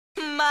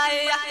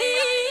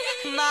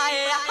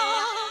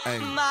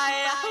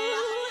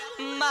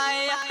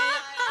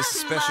It's a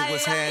special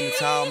what's happening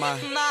to all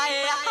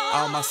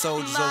my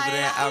soldiers over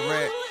there in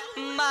Iraq.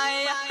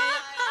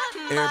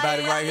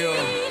 Everybody right here.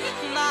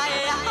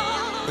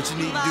 What you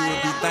need to do is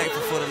be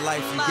thankful for the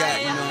life you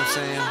got, you know what I'm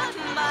saying?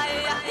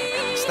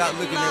 Stop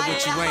looking at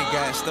what you ain't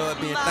got,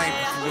 start being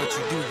thankful for what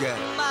you do got.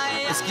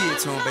 Let's get it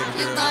to him, baby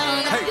girl.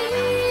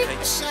 Hey!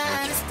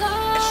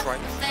 That's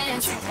right.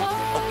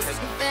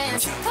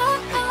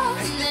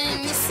 Let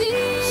me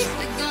see.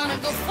 We're gonna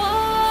go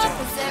far,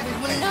 'cause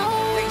everyone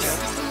knows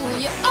who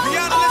you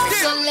are.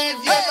 So live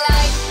your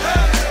life.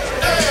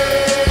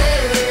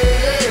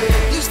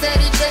 You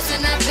steady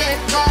chasing that big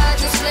car,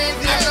 just live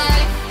your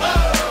life.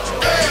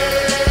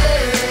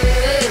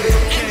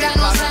 Ain't got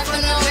no time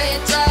for no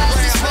haters,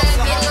 just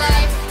live your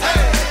life.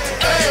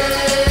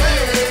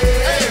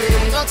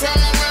 Don't tell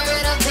them where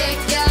it'll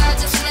take ya,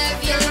 just live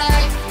your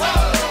life.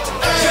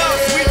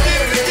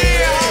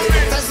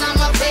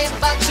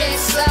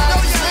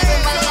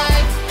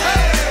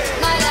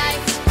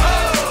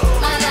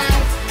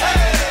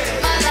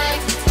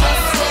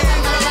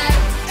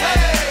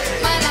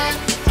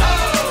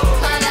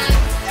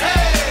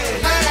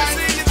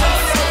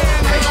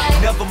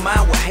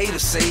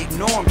 Haters say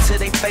ignore them till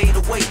they fade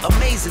away.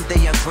 Amazing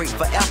they are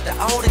grateful after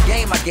all the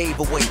game I gave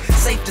away.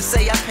 Safe to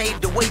say I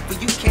paved the way for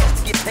you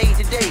cats to get paid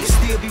today.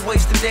 Still be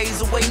wasting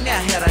days away now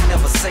had I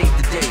never saved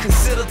the day.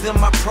 Consider them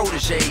my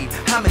protege.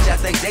 How much I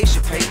think they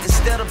should pay?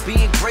 Instead of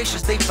being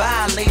gracious, they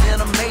violate in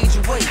a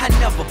major way. I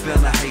never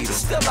been a hater,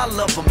 still I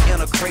love them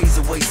in a crazy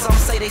way. Some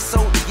say they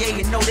sold the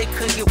yay and know they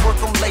couldn't get work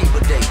on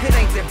Labor Day. It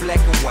ain't that black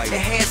and white, it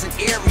has an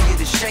area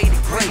that's shaded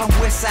gray. I'm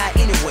west side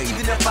anyway,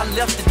 even if I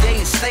left today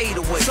and stayed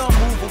away. Some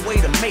move away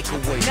to make a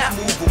way, not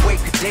move away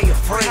 'cause they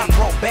afraid. I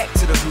brought back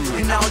to the hood,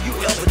 and all you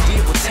ever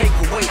did was take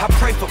away. I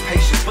pray for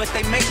patience, but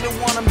they make me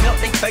wanna melt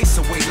their face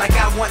away. Like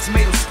I once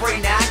made them spray,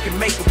 now I can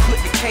make them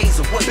put the K's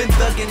away. Been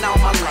thugging all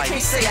my life,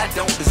 can't say I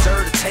don't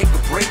deserve to take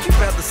a break. You'd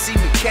rather see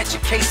me catch a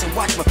case and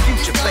watch my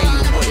future fade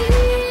away.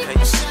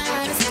 That's right.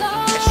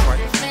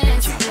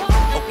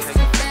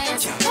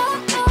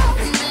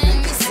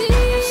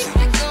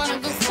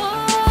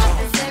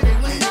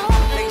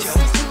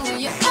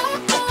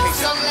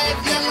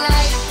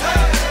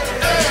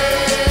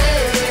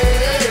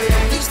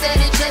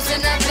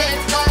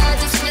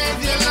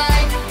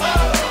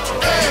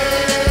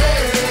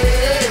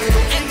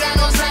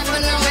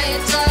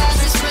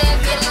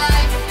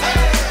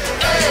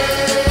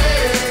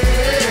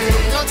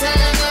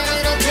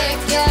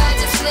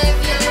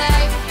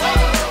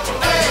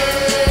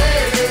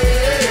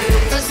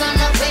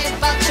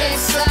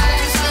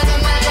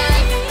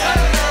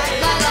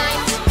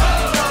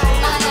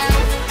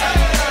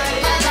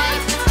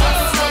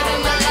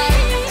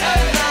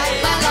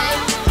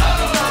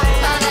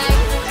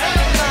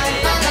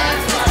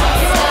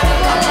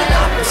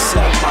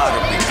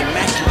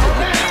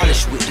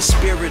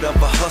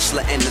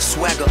 And the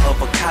swagger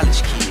of a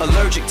college kid.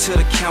 Allergic to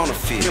the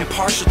counterfeit,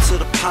 impartial to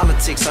the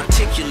politics,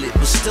 articulate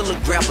but still a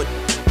grabber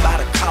by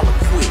the collar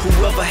quick.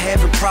 Whoever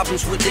having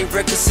problems with their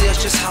record sales,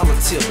 just holler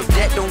tip. If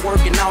that don't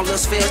work and all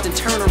else fails, then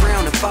turn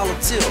around and follow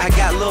tip. I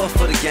got love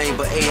for the game,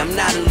 but hey, I'm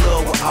not in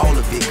love with all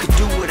of it. Could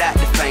do without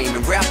the fame,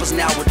 and rappers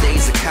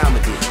nowadays are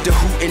comedy. The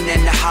hooting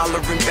and the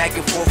hollering, back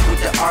and forth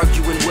with the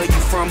arguing. Where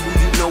you from, who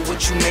you know,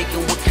 what you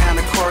making, what kind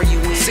of car you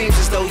in. Seems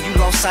as though you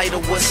lost sight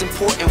of what's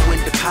important when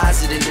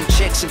depositing them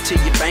checks into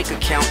your bank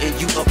account and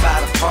you up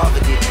out of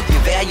poverty.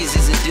 Your values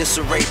is in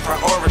disarray,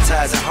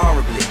 prioritizing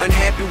horribly.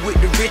 Unhappy with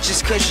the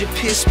riches 'cause you're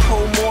piss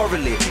poor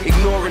morally.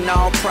 Ignoring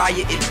all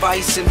prior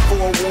advice and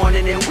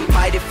forewarning, and we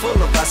mighty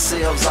full of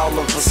ourselves all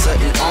of a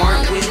sudden,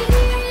 aren't we?